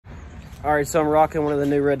All right, so I'm rocking one of the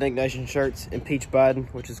new Redneck Nation shirts in Peach Biden,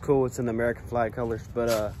 which is cool. It's in the American flag colors.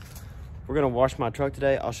 But we're gonna wash my truck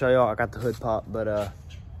today. I'll show y'all. I got the hood pop, but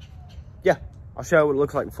yeah, I'll show you what it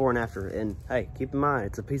looks like before and after. And hey, keep in mind,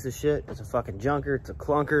 it's a piece of shit. It's a fucking junker. It's a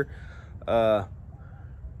clunker.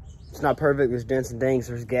 It's not perfect. There's dents and dings.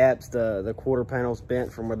 There's gaps. The quarter panel's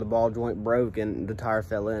bent from where the ball joint broke and the tire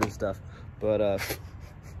fell in and stuff. But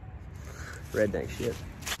redneck shit.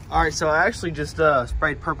 All right, so I actually just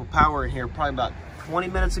sprayed Purple Power in here probably about 20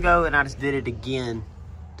 minutes ago, and I just did it again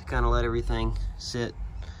to kind of let everything sit.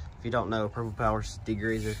 If you don't know, Purple Power's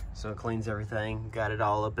degreaser, so it cleans everything. Got it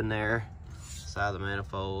all up in there, side of the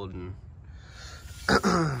manifold, and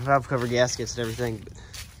valve cover gaskets and everything. But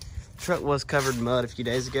the truck was covered in mud a few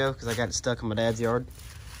days ago because I got it stuck in my dad's yard.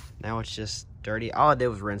 Now it's just dirty. All I did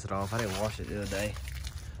was rinse it off. I didn't wash it the other day.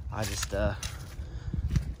 I just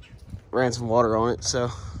ran some water on it,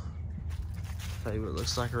 so tell you what it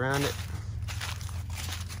looks like around it.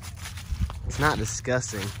 It's not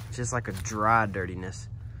disgusting, it's just like a dry dirtiness.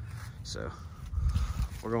 So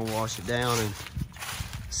we're gonna wash it down and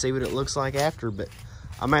see what it looks like after. But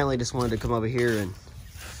I mainly just wanted to come over here and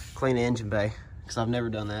clean the engine bay because I've never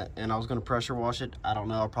done that, and I was gonna pressure wash it. I don't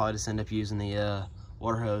know, I'll probably just end up using the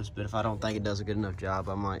water hose, but if I don't think it does a good enough job,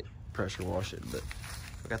 I might pressure wash it. But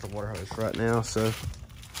I got the water hose right now, so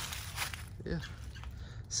yeah,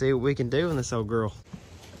 see what we can do in this old girl.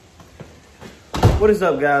 What is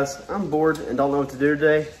up, guys? I'm bored and don't know what to do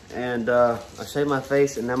today, and I shaved my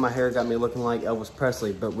face, and now my hair got me looking like Elvis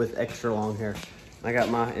Presley, but with extra long hair. I got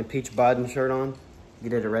my Peach Biden shirt on.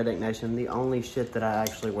 Get it at Redneck Nation, the only shit that I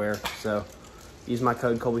actually wear. So use my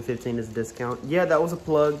code Colby15 as a discount. Yeah, that was a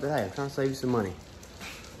plug, but hey, I'm trying to save you some money.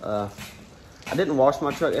 I didn't wash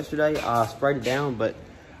my truck yesterday. I sprayed it down, but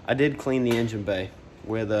I did clean the engine bay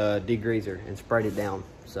with a degreaser and sprayed it down.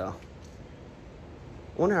 So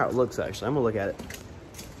I wonder how it looks actually. I'm gonna look at it.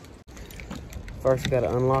 First,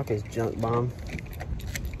 gotta unlock his junk bomb.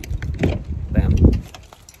 Bam.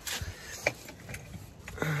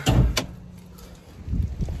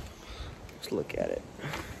 Let's look at it.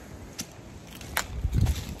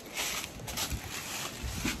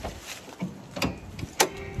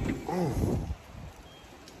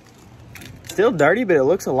 Still dirty, but it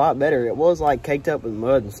looks a lot better. It was like caked up with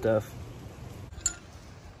mud and stuff.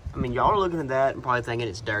 I mean, y'all are looking at that and probably thinking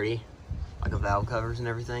it's dirty, like the valve covers and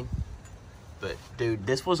everything. But dude,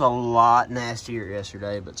 this was a lot nastier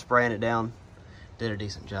yesterday, but spraying it down did a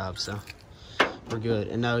decent job, so we're good.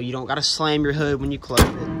 And no, you don't gotta slam your hood when you close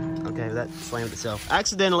it. Okay, that slammed itself.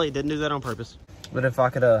 Accidentally, didn't do that on purpose. But if I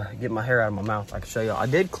could get my hair out of my mouth, I could show y'all. I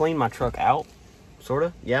did clean my truck out,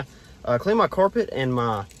 sorta, yeah. Clean my carpet and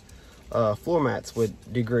my floor mats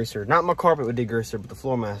with degreaser. Not my carpet with degreaser, but the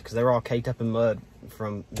floor mats, because they were all caked up in mud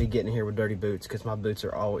from me getting here with dirty boots, because my boots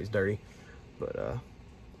are always dirty. But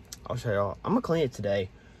I'll show y'all. I'm gonna clean it today.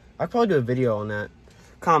 I'll probably do a video on that.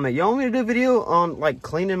 Comment, y'all want me to do a video on like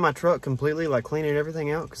cleaning my truck completely, like cleaning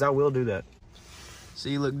everything out? Because I will do that. So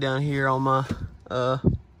you look down here on my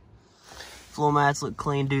floor mats, look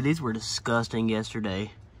clean. Dude, these were disgusting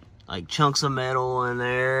yesterday. Like chunks of metal in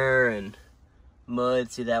there and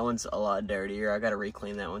mud. See, that one's a lot dirtier. I gotta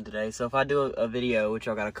re-clean that one today. So if I do a video, which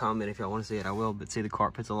y'all gotta comment if y'all want to see it, I will. But see, the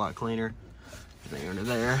carpet's a lot cleaner. Everything under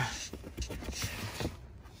there.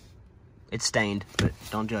 It's stained, but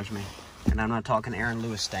don't judge me. And I'm not talking Aaron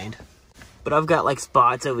Lewis stained. But I've got like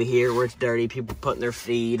spots over here where it's dirty. People putting their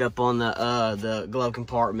feet up on the glove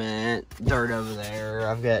compartment. Dirt over there.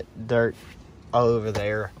 I've got dirt all over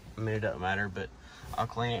there. I mean, it doesn't matter, but I'll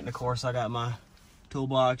clean it. And of course, I got my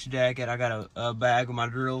toolbox jacket. I got a bag with my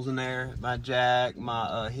drills in there, my jack,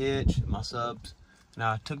 my hitch, my subs.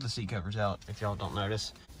 Now I took the seat covers out, if y'all don't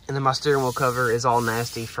notice. And then my steering wheel cover is all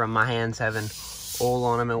nasty from my hands having oil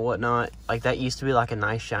on them and whatnot. Like, that used to be like a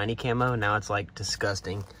nice shiny camo. Now it's like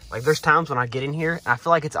disgusting. Like, there's times when I get in here, I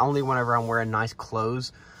feel like it's only whenever I'm wearing nice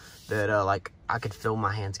clothes that like I could feel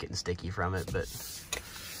my hands getting sticky from it. But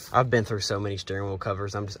I've been through so many steering wheel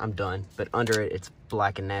covers, I'm done. But under it, it's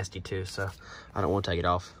black and nasty too, so I don't want to take it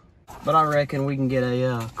off. But I reckon we can get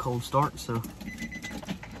a cold start, so.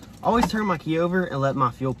 I always turn my key over and let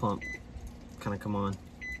my fuel pump kind of come on.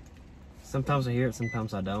 Sometimes I hear it,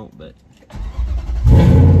 sometimes I don't, but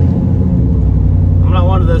I'm not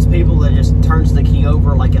one of those people that just turns the key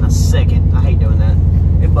over like in a second. I hate doing that.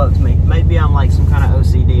 It bugs me. Maybe I'm like some kind of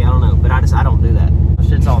OCD, I don't know, but I don't do that. My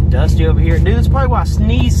shit's all dusty over here. Dude, that's probably why I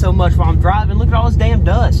sneeze so much while I'm driving. Look at all this damn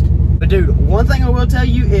dust. But dude, one thing I will tell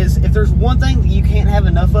you is if there's one thing that you can't have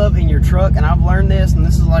enough of in your truck, and I've learned this, and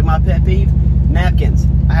this is like my pet peeve, napkins.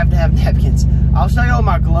 I have to have napkins. I'll show you all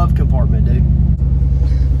my glove compartment, dude.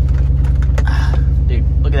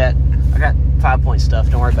 Dude, look at that. I 5-point stuff.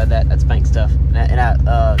 Don't worry about that. That's bank stuff.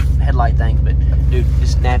 And headlight things. But dude,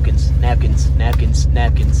 just napkins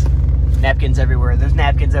everywhere. There's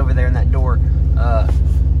napkins over there in that door.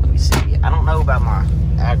 Let me see. I don't know about my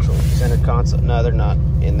actual center console. No, they're not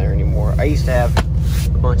in there anymore. I used to have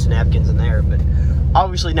a bunch of napkins in there, but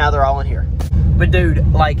obviously now they're all in here. But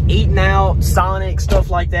dude, like eating out, Sonic, stuff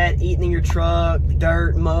like that, eating in your truck,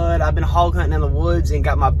 dirt, mud. I've been hog hunting in the woods and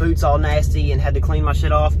got my boots all nasty and had to clean my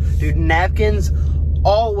shit off. Dude, napkins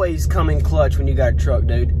always come in clutch when you got a truck,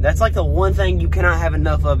 dude. That's like the one thing you cannot have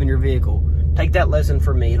enough of in your vehicle. Take that lesson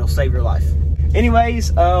from me. It'll save your life.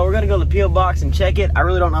 Anyways, we're going to go to the P.O. Box and check it. I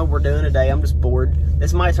really don't know what we're doing today. I'm just bored.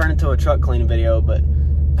 This might turn into a truck cleaning video, but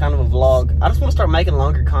kind of a vlog. I just want to start making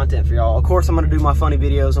longer content for y'all. Of course, I'm going to do my funny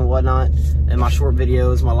videos and whatnot, and my short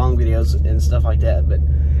videos, my long videos, and stuff like that. But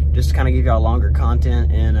just to kind of give y'all longer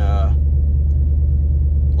content and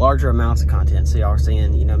larger amounts of content, so y'all are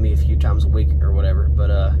seeing, you know, me a few times a week or whatever. But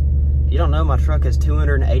if you don't know, my truck has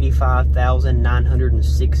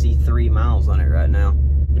 285,963 miles on it right now.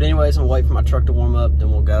 But anyways, I'm gonna wait for my truck to warm up, then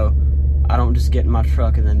we'll go. I don't just get in my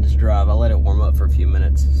truck and then just drive. I let it warm up for a few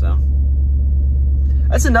minutes. So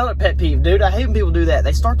that's another pet peeve, dude. I hate when people do that.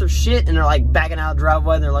 They start their shit and they're like backing out of the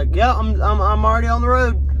driveway and they're like, yeah, I'm already on the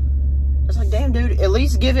road. It's like, damn, dude, at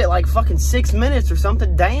least give it like fucking 6 minutes or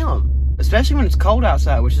something. Damn. Especially when it's cold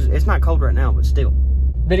outside, which is, it's not cold right now, but still.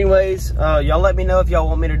 But anyways, y'all let me know if y'all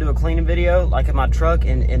want me to do a cleaning video, like in my truck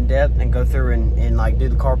in depth, and go through and like do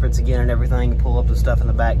the carpets again and everything, pull up the stuff in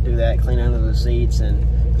the back, do that, clean under the seats and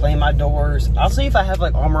clean my doors. I'll see if I have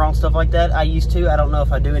like armor on, stuff like that. I used to. I don't know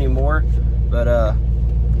if I do anymore, but I'll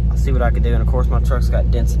see what I can do. And of course my truck's got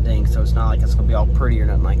dents and dings, so it's not like it's gonna be all pretty or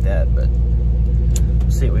nothing like that, but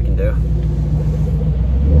we'll see what we can do.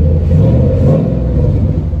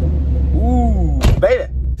 Ooh, baby.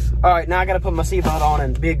 All right, now I gotta put my seatbelt on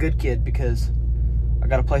and be a good kid because I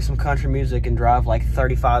gotta play some country music and drive like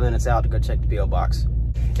 35 minutes out to go check the P.O. Box.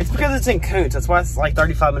 It's because it's in Koontz. That's why it's like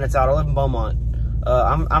 35 minutes out. I live in Beaumont.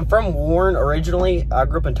 I'm from Warren originally. I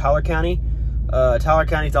grew up in Tyler County. Tyler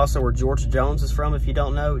County is also where George Jones is from, if you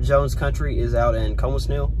don't know. Jones Country is out in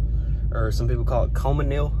Comasnil, or some people call it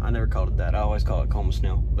Comanil. I never called it that. I always call it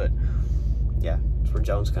Comasnil, but yeah, it's where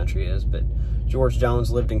Jones Country is. But George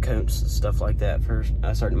Jones lived in Koontz and stuff like that for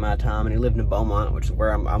a certain amount of time, and he lived in Beaumont, which is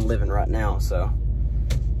where I'm living right now, so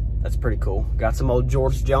that's pretty cool. Got some old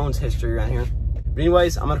George Jones history right here. But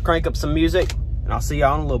anyways, I'm gonna crank up some music, and I'll see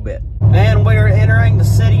y'all in a little bit. And we're entering the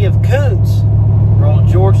city of Koontz, where old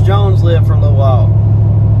George Jones lived for a little while.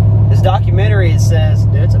 His documentary, it says,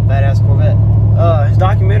 dude, it's a badass Corvette. His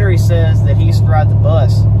documentary says that he used to ride the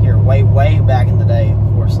bus here way, way back in the day.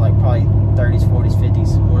 Of course, like probably 30s, 40s,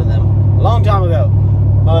 50s, one of them. A long time ago.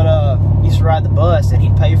 But he used to ride the bus, and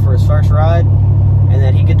he'd pay for his first ride, and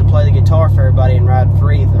then he'd get to play the guitar for everybody and ride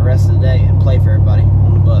free the rest of the day and play for everybody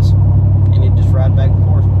on the bus. And he'd just ride back and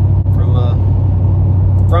forth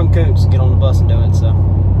from Koontz, get on the bus and do it. So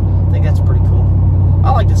I think that's pretty cool. I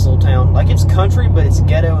like this little town. Like, it's country, but it's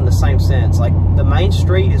ghetto in the same sense. Like, the main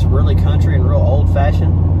street is really country and real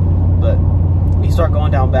old-fashioned, but when you start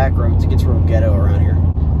going down back roads, it gets real ghetto around here.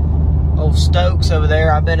 Old Stokes over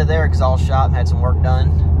there. I've been to their exhaust shop and had some work done.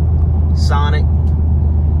 Sonic.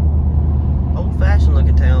 Old-fashioned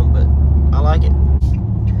looking town, but I like it.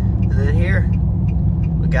 And then here,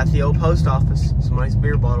 we got the old post office. Somebody's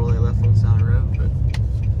beer bottle they left on the side of the road,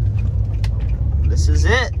 but this is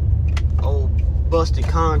it. Old busted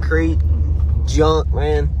concrete, junk,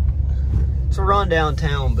 man. It's a run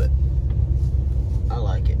downtown, but I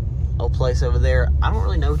like it. Old place over there. I don't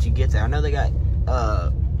really know what you get there. I know they got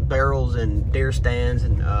barrels and deer stands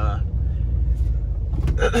and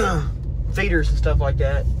feeders and stuff like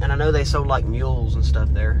that. And I know they sold like mules and stuff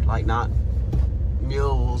there. Like, not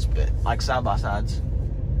mules, but like side-by-sides.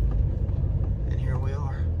 And here we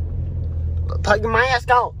are. Put your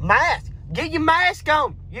mask on. Mask! Get your mask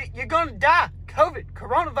on! You're gonna die. COVID,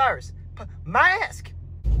 coronavirus, mask.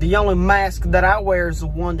 The only mask that I wear is the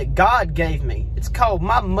one that God gave me. It's called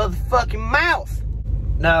my motherfucking mouth.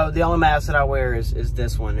 No, the only mask that I wear is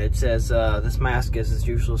this one. It says, this mask is as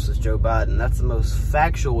useless as Joe Biden. That's the most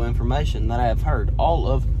factual information that I have heard all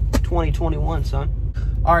of 2021, son.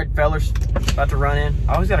 All right, fellas, about to run in.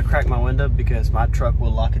 I always got to crack my window because my truck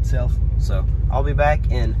will lock itself. So I'll be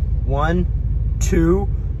back in 1, 2,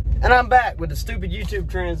 and I'm back with the stupid YouTube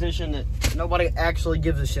transition that nobody actually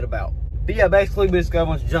gives a shit about. But yeah, basically we just got a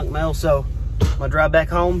bunch of junk mail, so I'm gonna drive back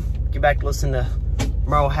home, get back to listen to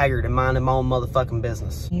Merle Haggard and minding my own motherfucking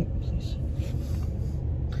business.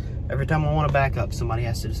 Every time I want to back up, somebody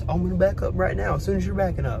has to just, oh, I'm gonna back up right now as soon as you're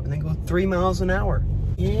backing up, and then go 3 miles an hour.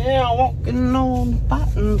 Yeah, walking on the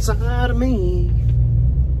fighting side of me.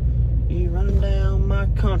 You run down my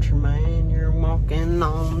country, man. You're walking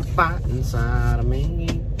on the fighting side of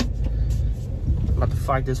me. I'm about to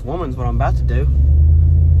fight this woman's what I'm about to do.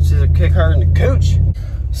 She's gonna kick her in the cooch.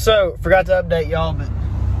 So, forgot to update y'all, but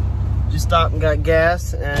just stopped and got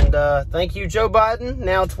gas. And thank you, Joe Biden.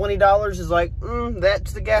 Now $20 is like,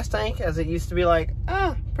 that's the gas tank, as it used to be like,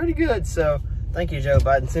 pretty good. So, thank you, Joe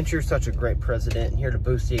Biden. Since you're such a great president and here to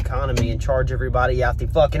boost the economy and charge everybody out the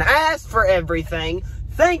fucking ass for everything,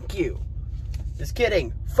 thank you. Just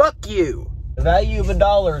kidding. Fuck you. The value of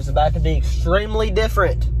 $1 is about to be extremely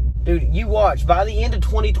different. Dude, you watch. By the end of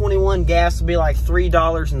 2021, gas will be like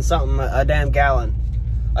 $3 and something a damn gallon.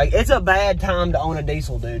 Like, it's a bad time to own a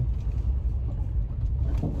diesel, dude.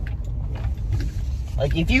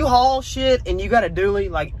 Like, if you haul shit and you got a dually,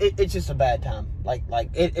 like, it's just a bad time.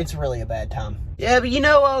 It's really a bad time. Yeah, but you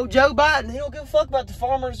know, Joe Biden, he don't give a fuck about the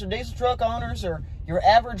farmers or diesel truck owners or your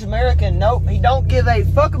average American. Nope, he don't give a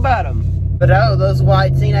fuck about them. But those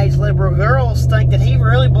white teenage liberal girls think that he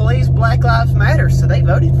really believes Black Lives Matter, so they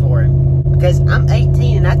voted for him. Because I'm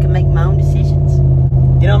 18 and I can make my own decisions.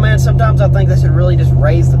 You know, man, sometimes I think they should really just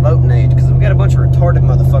raise the voting age, because we've got a bunch of retarded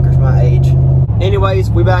motherfuckers my age. Anyways,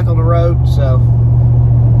 we back on the road, so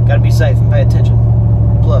gotta be safe and pay attention.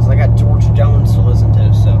 Plus, I got George Jones to listen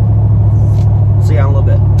to, so see you in a little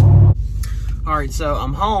bit. Alright, so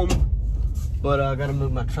I'm home, but I gotta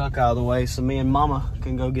move my truck out of the way so me and Mama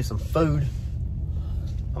can go get some food.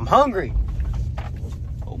 I'm hungry.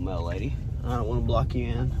 Old Mel lady. I don't want to block you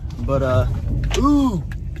in, but ooh,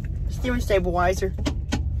 steering stabilizer.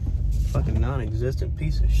 Fucking non-existent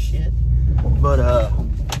piece of shit. But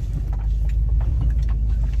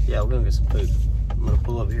yeah, we're gonna get some food. I'm gonna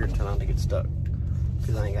pull over here and try not to get stuck,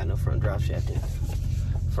 because I ain't got no front drive shaft in.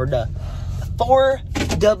 For the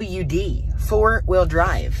 4WD, 4-wheel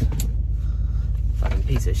drive. Fucking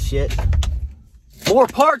piece of shit. More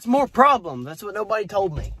parts, more problems. That's what nobody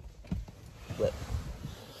told me. But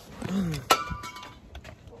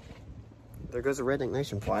there goes a Redneck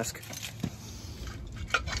Nation flask.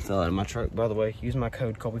 Fell out of my truck, by the way. Use my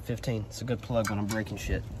code Colby15. It's a good plug when I'm breaking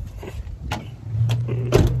shit.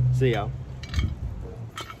 See y'all.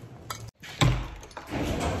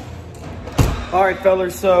 Alright,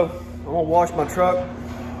 fellas, so I'm gonna wash my truck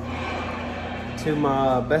to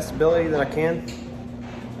my best ability that I can.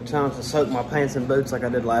 I'm trying to soak my pants and boots like I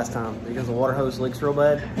did last time, because the water hose leaks real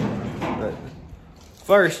bad. But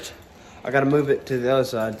first, I gotta move it to the other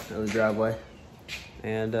side of the driveway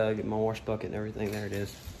and get my wash bucket and everything. There it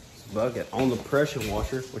is. It's a bucket on the pressure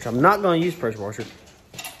washer, which I'm not gonna use pressure washer.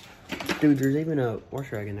 Dude, there's even a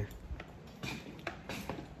wash rag in there.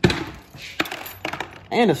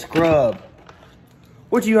 And a scrub.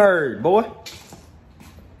 What you heard, boy?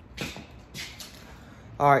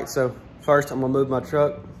 All right, so first I'm gonna move my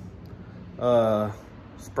truck,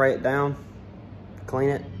 spray it down, clean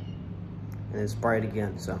it, and then spray it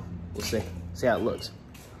again. So we'll see how it looks.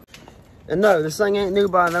 And no, this thing ain't new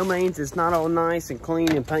by no means. It's not all nice and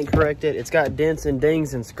clean and paint corrected. It's got dents and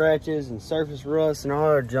dings and scratches and surface rust and all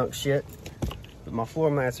other junk shit. But my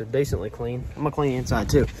floor mats are decently clean. I'm gonna clean the inside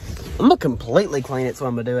too. I'm gonna completely clean it. That's what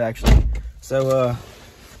I'm gonna do actually. So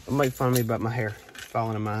don't make fun of me about my hair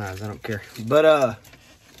falling in my eyes. I don't care. But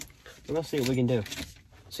we're gonna see what we can do.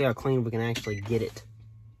 See how clean we can actually get it.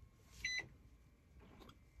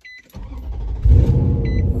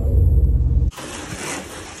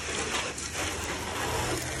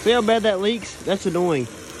 See how bad that leaks? That's annoying.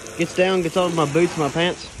 Gets down, gets all of my boots and my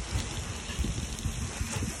pants.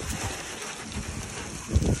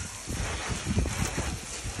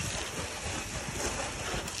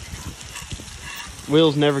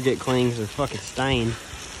 Wheels never get clean because they're fucking stained.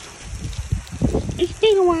 It's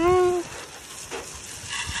been a while.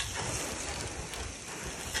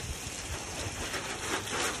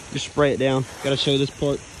 Just spray it down. Gotta show this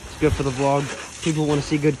part. It's good for the vlog. People want to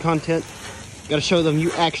see good content. Gotta show them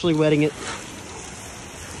you actually wetting it.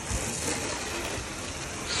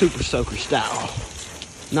 Super soaker style.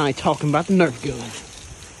 Now I ain't talking about the Nerf gun.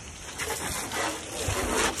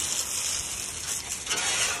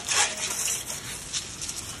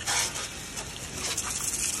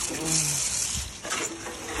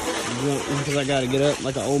 Because I gotta get up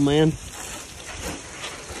like an old man.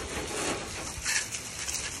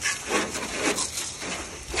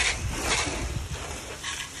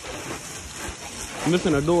 I'm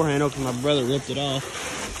missing a door handle because my brother ripped it off.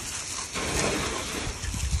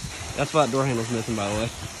 That's why that door handle's missing, by the way.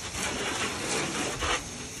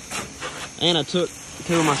 And I took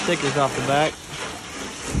 2 of my stickers off the back.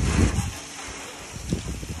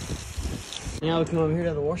 Now we come over here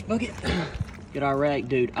to the wash bucket. Get our rag,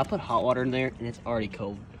 dude. I put hot water in there and it's already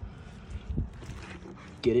cold.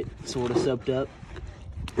 Get it sort of soaked up.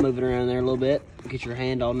 Move it around there a little bit. Get your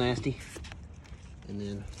hand all nasty. And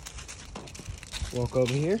then walk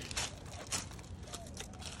over here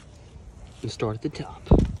and start at the top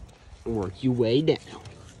and work your way down.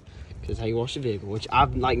 Because how you wash the vehicle, which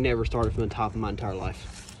I've like never started from the top of my entire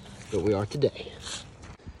life, but we are today.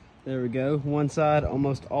 There we go. One side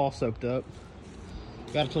almost all soaked up.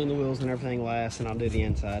 Got to clean the wheels and everything last, and I'll do the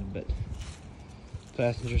inside. But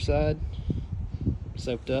passenger side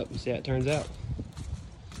soaked up. See how it turns out.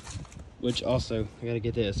 Which also, I got to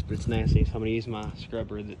get this, but it's nasty, so I'm gonna use my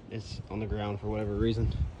scrubber that is on the ground for whatever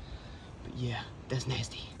reason. But yeah, that's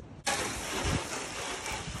nasty.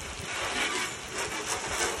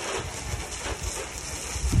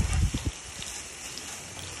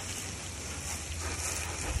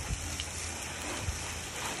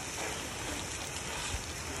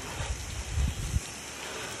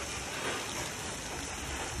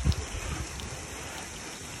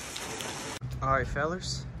 All right,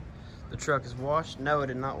 fellas, the truck is washed. No, I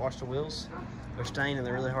did not wash the wheels. They're stained and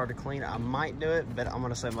they're really hard to clean. I might do it, but I'm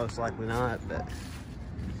gonna say most likely not. But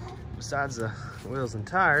besides the wheels and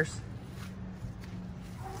tires,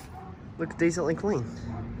 look decently clean.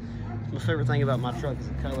 My favorite thing about my truck is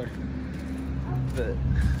the color. But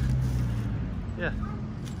yeah,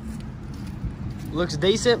 looks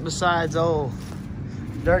decent besides old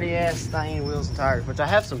dirty ass stained wheels and tires, which I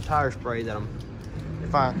have some tire spray that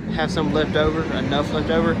if I have some left over, enough left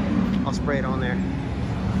over, I'll spray it on there.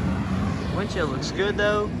 Windshield looks good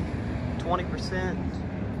though,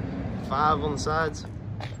 20%, 5 on the sides.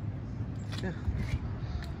 Yeah.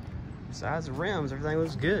 Besides the rims, everything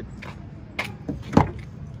looks good.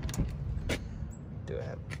 Do I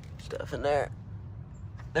have stuff in there?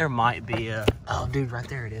 There might be oh dude, right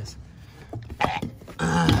there it is.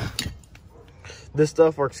 This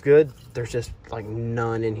stuff works good. There's just like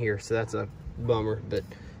none in here, so that's a bummer. But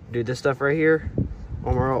dude, this stuff right here,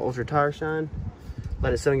 Armor All Ultra Tire Shine,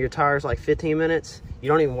 let it sit on your tires like 15 minutes. You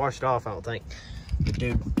don't even wash it off, I don't think. But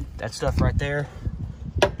dude, that stuff right there,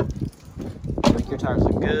 make your tires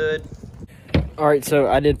look good. All right, so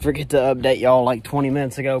I did forget to update y'all like 20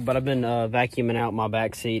 minutes ago, but I've been vacuuming out my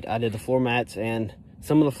back seat. I did the floor mats and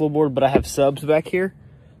some of the floorboard, but I have subs back here.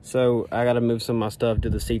 So I gotta move some of my stuff to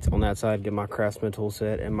the seats on that side, get my Craftsman tool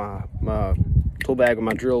set and my tool bag with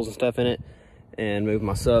my drills and stuff in it, and move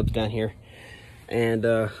my subs down here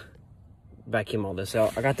and vacuum all this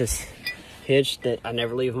out. I got this hitch that I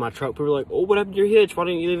never leave in my truck. People are like, oh, what happened to your hitch? Why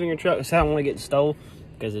didn't you leave it in your truck? So I don't want to get stole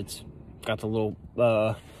because it's got the little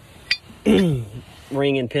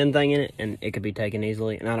ring and pin thing in it, and it could be taken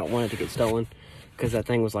easily, and I don't want it to get stolen because that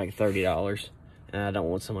thing was like $30, and I don't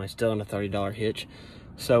want somebody stealing a $30 hitch.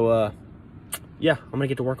 So yeah, I'm gonna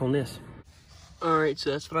get to work on this. All right,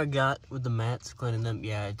 so that's what I got with the mats, cleaning them.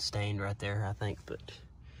 Yeah, it's stained right there, I think, but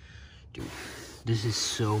dude, this is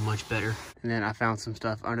so much better. And then I found some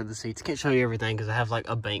stuff under the seats. Can't show you everything because I have like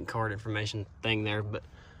a bank card information thing there, but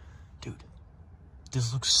dude,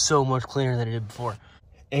 this looks so much cleaner than it did before.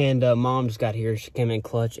 And mom just got here. She came in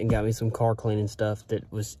clutch and got me some car cleaning stuff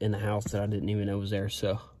that was in the house that I didn't even know was there.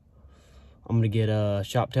 So I'm gonna get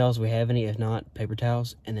shop towels. We have any? If not, paper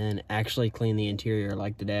towels, and then actually clean the interior,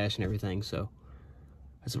 like the dash and everything. So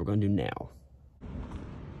that's what we're gonna do now.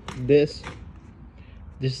 This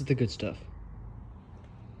is the good stuff.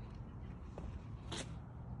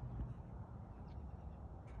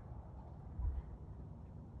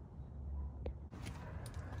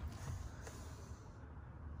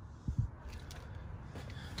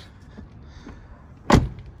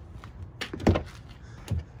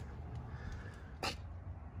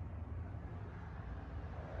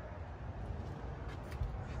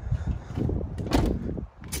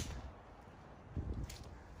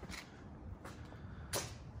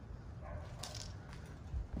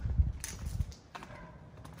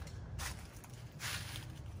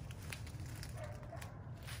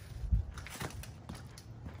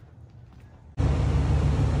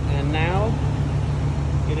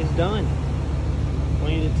 It is done.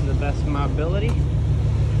 Cleaned it to the best of my ability.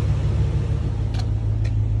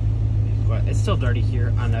 It's still dirty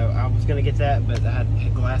here, I know. I was gonna get that, but I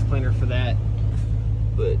had glass cleaner for that.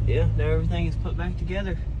 But yeah, now everything is put back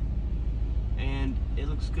together. And it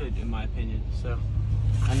looks good in my opinion. So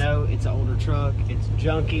I know it's an older truck, it's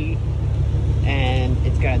junky, and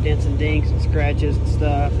it's got dents and dinks and scratches and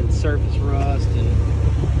stuff, and surface rust and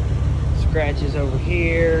scratches over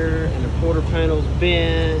here, and the quarter panel's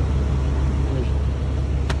bent, and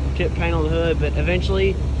there's tip paint on the hood. But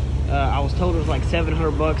eventually I was told it was like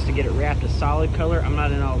 $700 to get it wrapped a solid color. I'm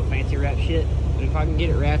not in all the fancy wrap shit, But if I can get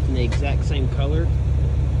it wrapped in the exact same color,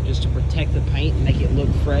 just to protect the paint and make it look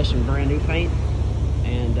fresh and brand new paint,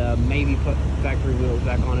 and maybe put factory wheels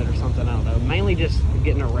back on it or something, I don't know. Mainly just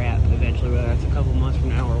getting a wrap eventually, whether that's a couple months from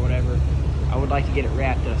now or whatever. I would like to get it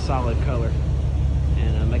wrapped a solid color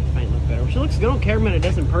and make the paint look better. Which looks good on camera and it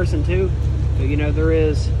does in person too. But you know, there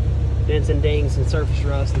is dents and dings and surface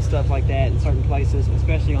rust and stuff like that in certain places,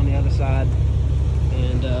 especially on the other side.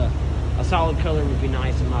 And a solid color would be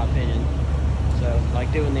nice in my opinion. So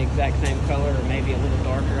like doing the exact same color or maybe a little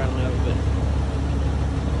darker, I don't know, but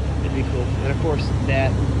it'd be cool. And of course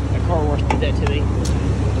that a car wash did that to me.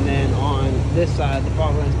 And then on this side, the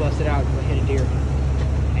fog lens busted out because I hit a deer.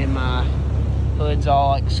 And my hood's all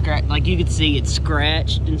like scratched. Like you could see it's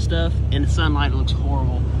scratched and stuff. In the sunlight, it looks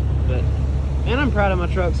horrible. But, and I'm proud of my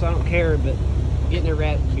truck, so I don't care. But getting it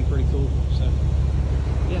wrapped would be pretty cool. So,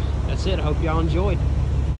 yeah, that's it. I hope y'all enjoyed.